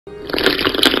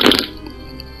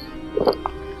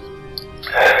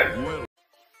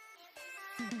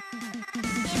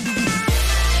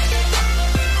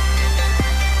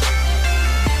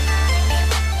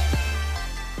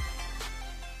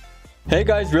Hey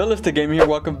guys, Realistic Gaming here.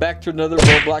 Welcome back to another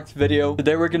Roblox video.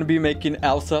 Today we're going to be making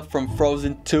Elsa from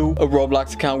Frozen 2 a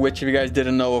Roblox account, which if you guys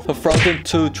didn't know, a Frozen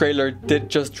 2 trailer did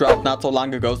just drop not so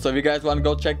long ago. So if you guys want to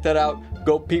go check that out,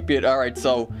 go peep it. Alright,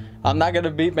 so I'm not going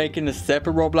to be making a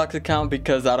separate Roblox account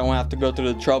because I don't have to go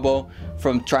through the trouble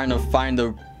from trying to find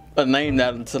a name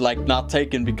that's like not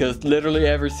taken, because literally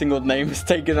every single name is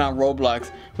taken on Roblox,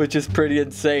 which is pretty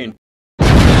insane.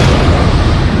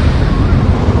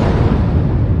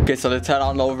 Okay, so let's head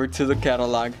on over to the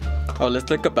catalog. Oh, let's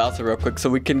look up Elsa real quick so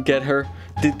we can get her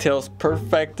details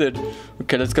perfected.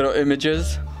 Okay, let's go to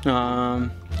images.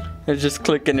 Let's just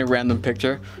click any random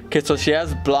picture. Okay, so she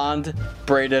has blonde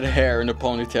braided hair in a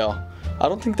ponytail. I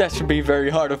don't think that should be very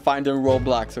hard to find in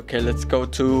Roblox. Okay, let's go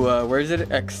to where is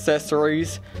it?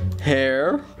 Accessories,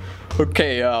 hair.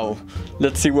 Okay,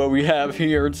 let's see what we have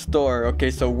here in store.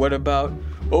 Okay, so what about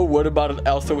an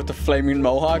Elsa with a flaming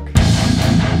mohawk?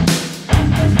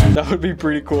 That would be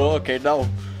pretty cool. Okay, no,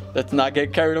 let's not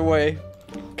get carried away.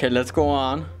 Okay, let's go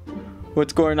on.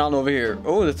 What's going on over here?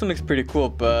 Oh, this one looks pretty cool,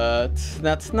 but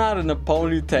that's not in a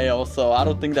ponytail, so I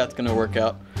don't think that's gonna work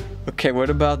out. Okay, what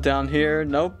about down here?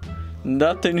 Nope,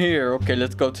 nothing here. Okay,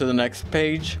 let's go to the next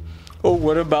page. Oh,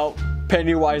 what about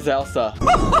Pennywise Elsa?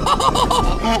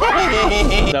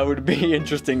 That would be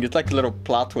interesting. It's like a little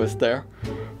plot twist there.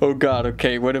 Oh god.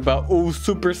 Okay, what about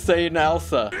Super Saiyan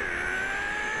Elsa?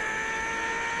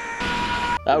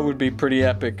 That would be pretty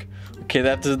epic. Okay,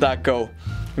 that does not go.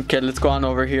 Okay, let's go on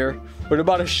over here. What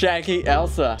about a Shaggy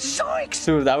Elsa? Yikes!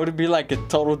 Dude, that would be like a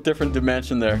total different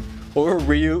dimension there. Or a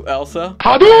Ryu Elsa.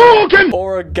 Hadouken!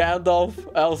 Or a Gandalf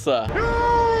Elsa.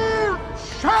 You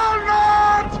shall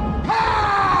not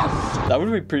pass! That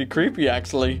would be pretty creepy,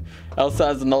 actually. Elsa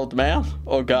as an old man.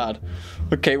 Oh god.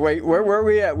 Okay, wait, where were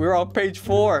we at? We're on page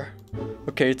 4.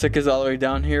 Okay, it took us all the way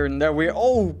down here, and there we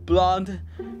blonde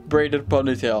braided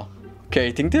ponytail. Okay,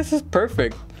 I think this is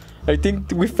perfect. I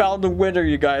think we found the winner,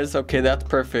 you guys. Okay, that's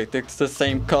perfect. It's the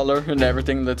same color and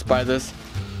everything. Let's buy this.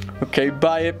 Okay,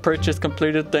 buy it. Purchase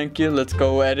completed. Thank you. Let's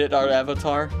go edit our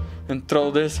avatar and throw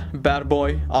this bad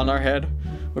boy on our head.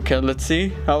 Okay, let's see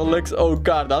how it looks. Oh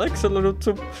god, that looks a little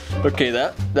too... Okay,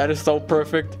 that is so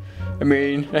perfect. I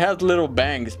mean, it has little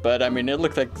bangs, but I mean, it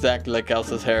looks exactly like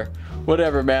Elsa's hair.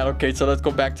 Whatever, man. Okay, so let's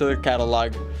go back to the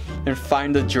catalog and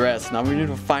find the dress. Now we need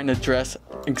to find a dress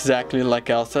exactly like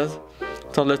Elsa's.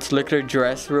 So let's look at her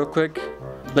dress real quick.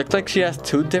 Looks like she has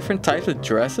 2 different types of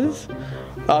dresses.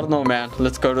 I don't know, man.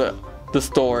 Let's go to the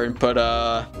store and put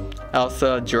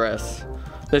Elsa dress.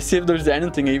 Let's see if there's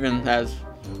anything even as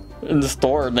in the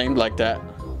store named like that.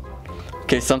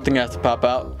 Okay, something has to pop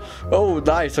out. Oh,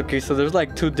 nice. Okay, so there's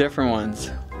like 2 different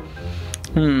ones.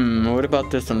 What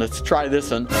about this one? Let's try this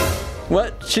one.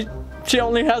 What? She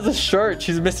only has a shirt.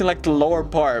 She's missing like the lower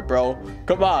part, bro.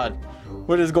 Come on.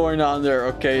 What is going on there?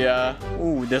 Okay,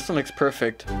 ooh, this one looks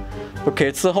perfect. Okay,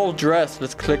 it's the whole dress.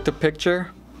 Let's click the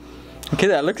picture. Okay,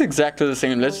 that looks exactly the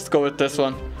same. Let's just go with this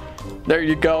one. There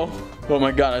you go. Oh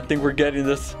my god, I think we're getting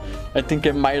this. I think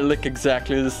it might look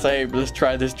exactly the same. Let's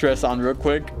try this dress on real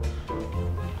quick.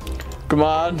 Come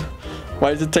on.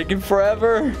 Why is it taking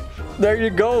forever? There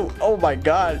you go. Oh my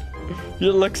god.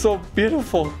 You look so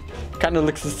beautiful. Kind of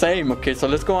looks the same. Okay, so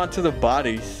let's go on to the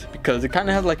bodies, because it kind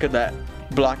of has like that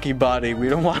blocky body. We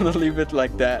don't want to leave it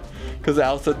like that, because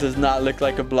Elsa does not look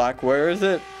like a block. Where is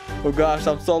it? Oh gosh,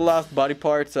 I'm so lost. Body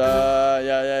parts.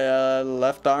 Yeah.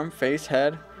 Left arm, face,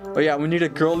 head. Oh yeah, we need a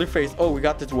girly face. Oh, we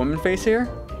got this woman face here.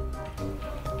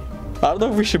 I don't know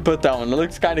if we should put that one. It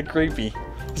looks kind of creepy.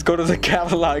 Let's go to the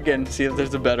catalog and see if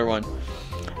there's a better one.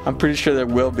 I'm pretty sure there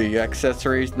will be.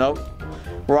 Accessories. Nope.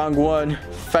 Wrong one.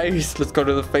 Face. Let's go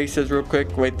to the faces real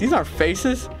quick. Wait, these aren't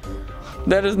faces?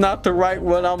 That is not the right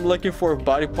one I'm looking for.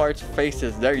 Body parts,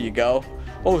 faces. There you go.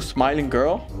 Oh, smiling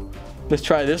girl. Let's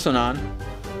try this one on.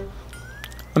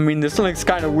 I mean, this one looks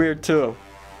kind of weird too.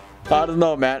 I don't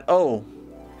know, man. Oh,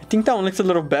 I think that one looks a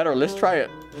little better. Let's try it.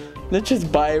 Let's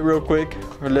just buy it real quick.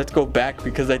 Or let's go back,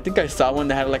 because I think I saw one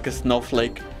that had like a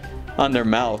snowflake on their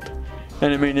mouth.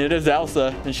 And I mean, it is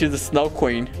Elsa, and she's a snow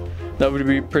queen. That would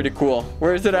be pretty cool.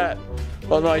 Where is it at?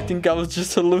 Oh no, I think I was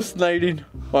just hallucinating.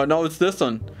 Oh no, it's this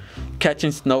one.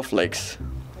 Catching snowflakes.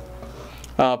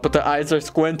 But the eyes are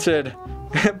squinted.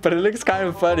 But it looks kind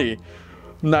of funny.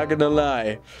 Not gonna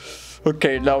lie.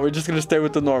 Okay, now we're just gonna stay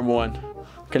with the normal one.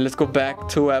 Okay, let's go back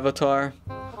to avatar.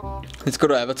 Let's go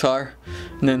to avatar.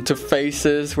 And then to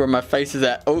faces, where my face is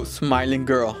at. Oh, smiling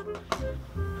girl.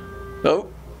 Oh,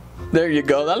 there you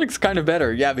go. That looks kind of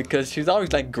better. Yeah, because she's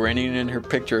always like grinning in her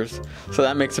pictures. So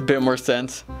that makes a bit more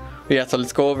sense. Yeah, so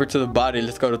let's go over to the body.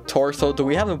 Let's go to torso. Do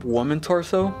we have a woman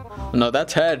torso? No,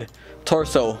 that's head.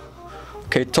 Torso.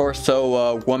 Okay,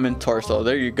 torso, woman torso.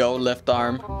 There you go, left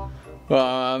arm.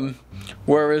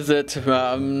 Where is it?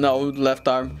 No, left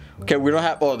arm. Okay, we don't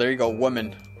have, oh, there you go,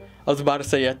 woman. I was about to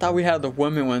say, I thought we had the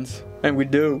woman ones, and we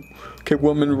do. Okay,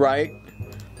 woman right,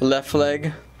 left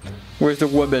leg. Where's the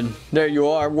woman? There you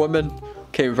are, woman.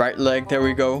 Okay, right leg, there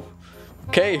we go.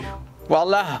 Okay,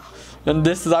 voila. And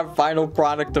this is our final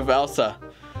product of ELSA.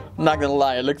 I'm not gonna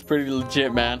lie, it looks pretty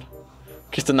legit, man.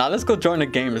 Okay, so now let's go join the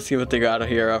game and see what they got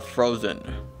here. Frozen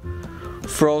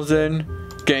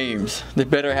games. They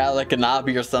better have like an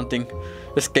obby or something.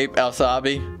 Escape ELSA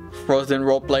obby. Frozen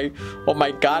roleplay. Oh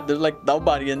my god, there's like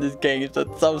nobody in this game.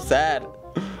 That's so sad.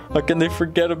 How can they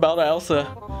forget about ELSA?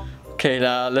 Okay,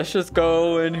 now let's just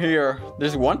go in here.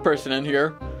 There's one person in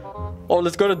here. Oh,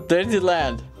 let's go to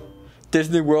Disneyland.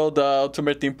 Disney World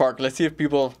Ultimate Theme Park. Let's see if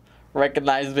people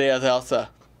recognize me as ELSA.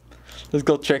 Let's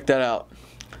go check that out.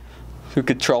 We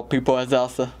could troll people as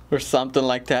ELSA or something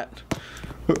like that.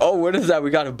 Oh, what is that? We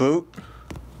got a boot.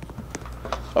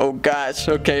 Oh gosh.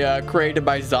 Okay, created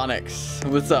by Zonix.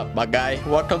 What's up, my guy?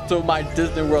 Welcome to my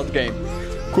Disney World game.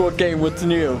 Cool game. What's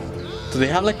new? Do they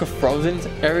have like a Frozen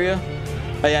area?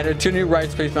 I added 2 new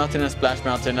rides, Space Mountain and Splash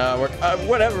Mountain.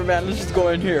 Whatever, man. Let's just go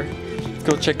in here. Let's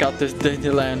go check out this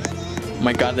Disneyland. Oh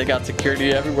my god, they got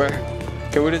security everywhere.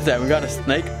 Okay, what is that? We got a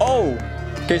snake. Oh!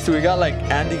 Okay, so we got like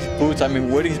Andy's boots,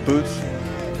 Woody's boots.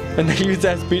 And they use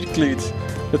that speed cleats.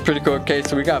 That's pretty cool. Okay,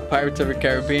 so we got Pirates of the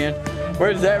Caribbean.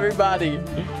 Where's everybody?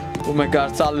 Oh my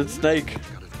god, Solid Snake.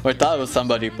 Oh, I thought it was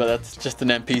somebody, but that's just an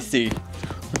NPC.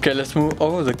 Okay, let's move.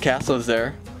 Oh, the castle's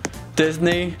there.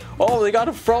 Disney. Oh, they got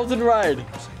a Frozen ride.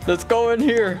 Let's go in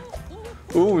here.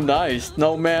 Ooh, nice.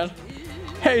 No, man.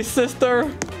 Hey, sister.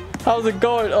 How's it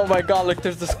going? Oh my god, look,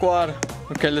 there's the squad.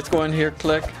 Okay, let's go in here.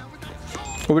 Click.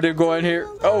 Where do we go in here?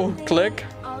 Oh, click.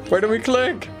 Where do we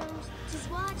click?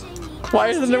 Why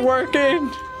isn't it working?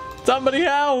 Somebody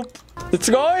help. It's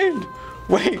going.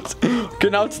 Wait. Okay,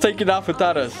 now it's taking off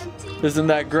without us. Isn't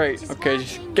that great? Okay,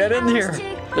 just get in here.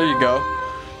 There you go.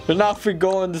 And now if we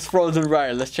go on this Frozen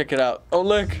ride, let's check it out. Oh,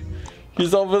 look.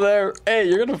 He's over there. Hey,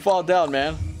 you're going to fall down,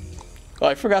 man. Oh,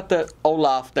 I forgot that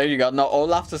Olaf. There you go. No,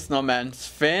 Olaf's a snowman.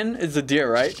 Finn is a deer,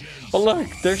 right? Oh, look.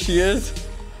 There she is.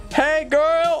 Hey,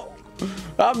 girl.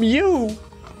 I'm you.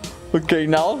 Okay,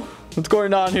 now what's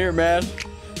going on here, man?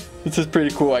 This is pretty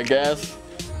cool, I guess.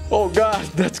 Oh god,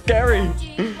 that's scary.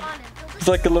 It's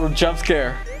like a little jump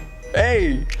scare.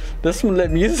 Hey, there's some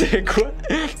lit music. What?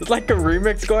 It's like a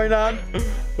remix going on.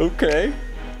 Okay.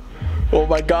 Oh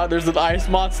my god, there's an ice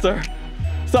monster.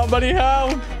 Somebody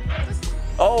help.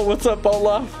 Oh, what's up,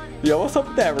 Olaf? Yo, what's up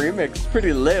with that remix? It's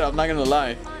pretty lit, I'm not gonna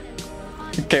lie.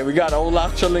 Okay, we got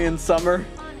Olaf chilling in summer.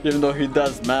 Even though he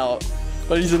does melt.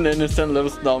 But he's an innocent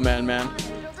little snowman, man.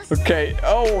 Okay.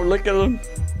 Oh, look at him.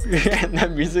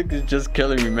 That music is just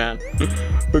killing me, man.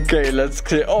 Okay, let's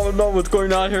see. Oh no, what's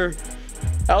going on here?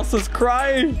 Elsa's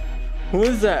crying. Who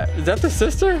is that? Is that the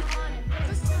sister?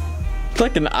 It's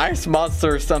like an ice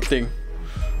monster or something.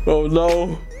 Oh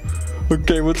no.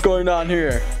 Okay, what's going on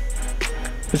here?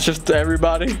 It's just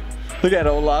everybody. Look at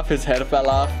Olaf, his head fell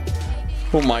off.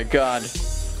 Oh my god.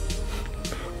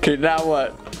 Okay, now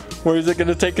what? Where is it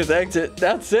gonna take his exit?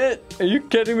 That's it? Are you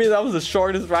kidding me? That was the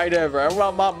shortest ride ever. I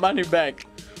want my money back.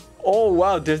 Oh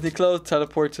wow, Disney clothes,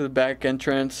 teleport to the back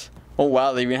entrance. Oh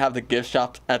wow, they even have the gift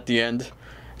shop at the end.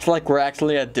 It's like we're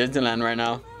actually at Disneyland right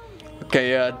now.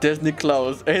 Okay, Disney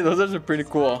clothes. Hey, those are pretty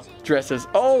cool dresses.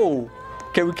 Oh,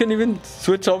 okay, we can even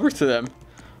switch over to them.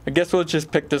 I guess we'll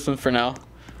just pick this one for now.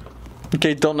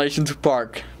 Okay, donation to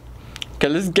park. Okay,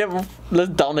 let's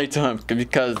donate to him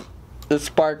because this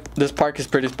park is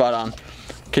pretty spot on.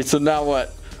 Okay, so now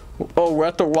what? Oh, we're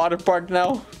at the water park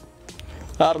now.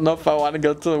 I don't know if I want to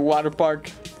go to the water park.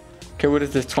 Okay, what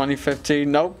is this? 2015?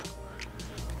 Nope.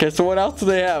 Okay, so what else do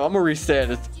they have? I'm gonna reset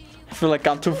it. I feel like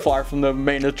I'm too far from the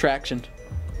main attraction.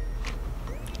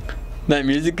 That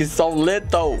music is so lit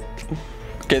though.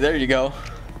 Okay, there you go.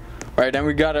 Alright, then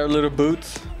we got our little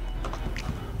boots.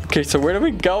 Okay, so where do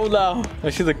we go now?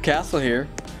 I see the castle here.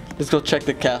 Let's go check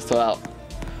the castle out.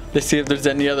 Let's see if there's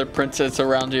any other princess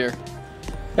around here.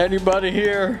 Anybody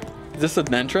here? Is this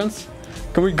an entrance?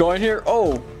 Can we go in here?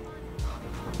 Oh,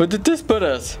 where did this put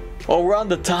us? Oh, we're on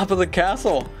the top of the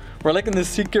castle. We're like in the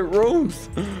secret rooms.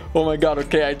 Oh my god,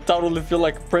 okay, I totally feel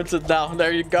like a princess now.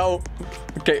 There you go.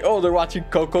 Okay, oh, they're watching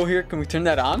Coco here. Can we turn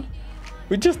that on?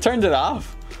 We just turned it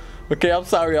off. Okay, I'm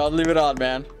sorry, I'll leave it on,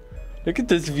 man. Look at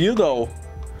this view though.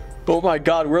 Oh my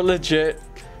god, we're legit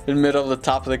in the middle of the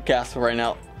top of the castle right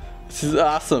now. This is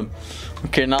awesome.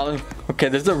 Okay, now, okay,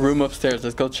 there's a room upstairs.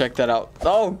 Let's go check that out.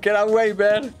 Oh, get away,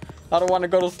 man. I don't want to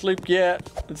go to sleep yet.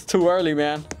 It's too early,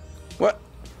 man. What?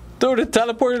 Dude, it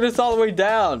teleported us all the way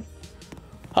down.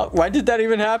 Why did that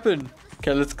even happen?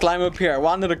 Okay, let's climb up here. I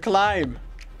wanted to climb,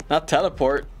 not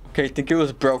teleport. Okay, I think it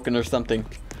was broken or something.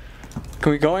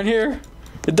 Can we go in here?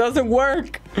 It doesn't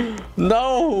work.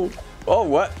 No. Oh,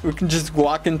 what? We can just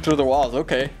walk in through the walls.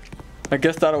 Okay. I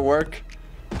guess that'll work.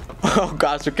 Oh,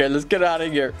 gosh. Okay, let's get out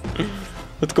of here.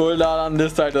 Let's go down on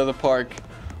this side of the park.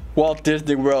 Walt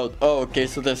Disney World. Oh, okay.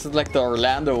 So this is like the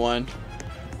Orlando one.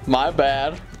 My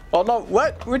bad. Oh, no.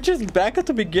 What? We're just back at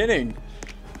the beginning.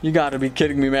 You gotta be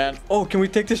kidding me, man. Oh, can we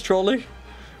take this trolley?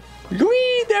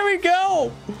 Whee! There we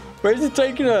go. Where's it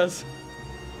taking us?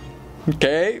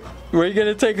 Okay. Where are you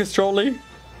gonna take us, trolley?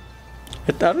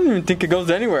 I don't even think it goes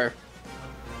anywhere.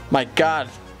 My God.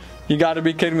 You gotta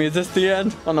be kidding me. Is this the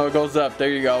end? Oh, no. It goes up. There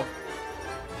you go.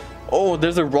 Oh,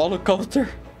 there's a roller coaster.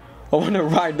 I want to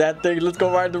ride that thing. Let's go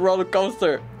ride the roller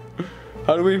coaster.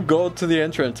 How do we go to the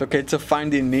entrance? Okay, it's a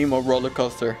Finding Nemo roller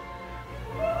coaster.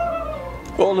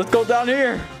 Oh, let's go down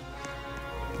here.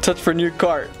 Touch for new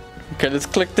cart. Okay, let's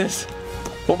click this.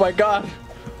 Oh my God.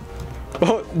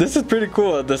 Oh, this is pretty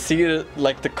cool. The seat,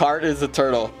 like the cart is a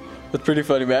turtle. That's pretty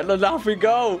funny, man. And off we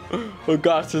go. Oh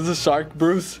gosh, there's a shark,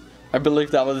 Bruce. I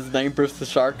believe that was his name, Bruce the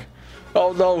shark.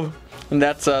 Oh no. And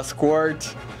that's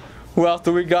Squirt. Who else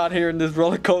do we got here in this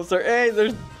roller coaster? Hey,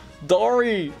 there's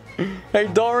Dory. Hey,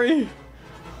 Dory.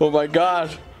 Oh my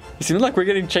God. It seems like we're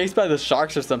getting chased by the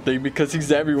sharks or something because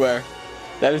he's everywhere.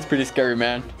 That is pretty scary,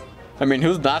 man. I mean,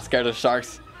 who's not scared of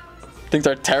sharks? Things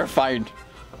are terrifying.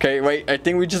 Okay, wait. I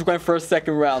think we just went for a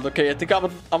second round. Okay, I think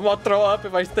I'm gonna throw up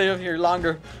if I stay up here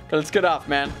longer. Okay, let's get off,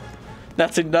 man.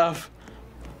 That's enough.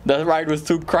 That ride was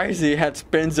too crazy. It had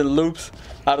spins and loops.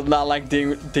 I do not like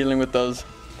dealing with those.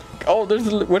 Oh,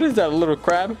 what is that? A little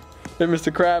crab? Hey,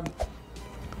 Mr. Crab.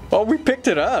 Oh, we picked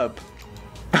it up.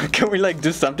 Can we like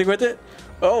do something with it?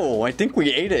 Oh, I think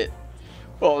we ate it.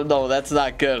 Oh no, that's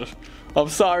not good. I'm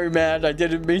sorry, man. I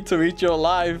didn't mean to eat you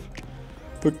alive.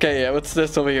 Okay, what's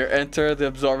this over here? Enter the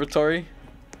observatory.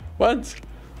 What?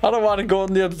 I don't want to go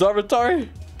in the observatory.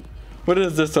 What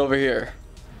is this over here?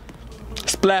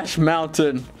 Splash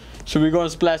Mountain. Should we go on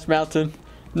Splash Mountain?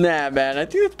 Nah, man. I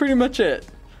think that's pretty much it.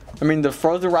 I mean, the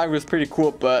Frozen ride was pretty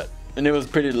cool, and it was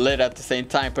pretty lit at the same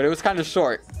time, but it was kind of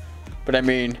short. But I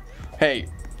mean, hey,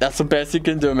 that's the best you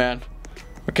can do, man.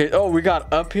 Okay, oh, we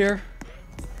got up here.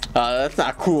 That's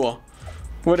not cool.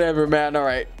 Whatever, man. All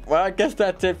right. Well, I guess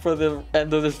that's it for the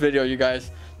end of this video, you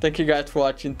guys. Thank you guys for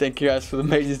watching. Thank you guys for the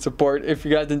amazing support. If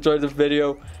you guys enjoyed this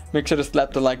video, make sure to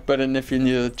slap the like button. If you're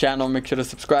new to the channel, make sure to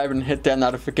subscribe and hit that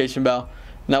notification bell.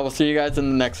 And I will see you guys in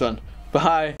the next one.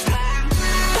 Bye.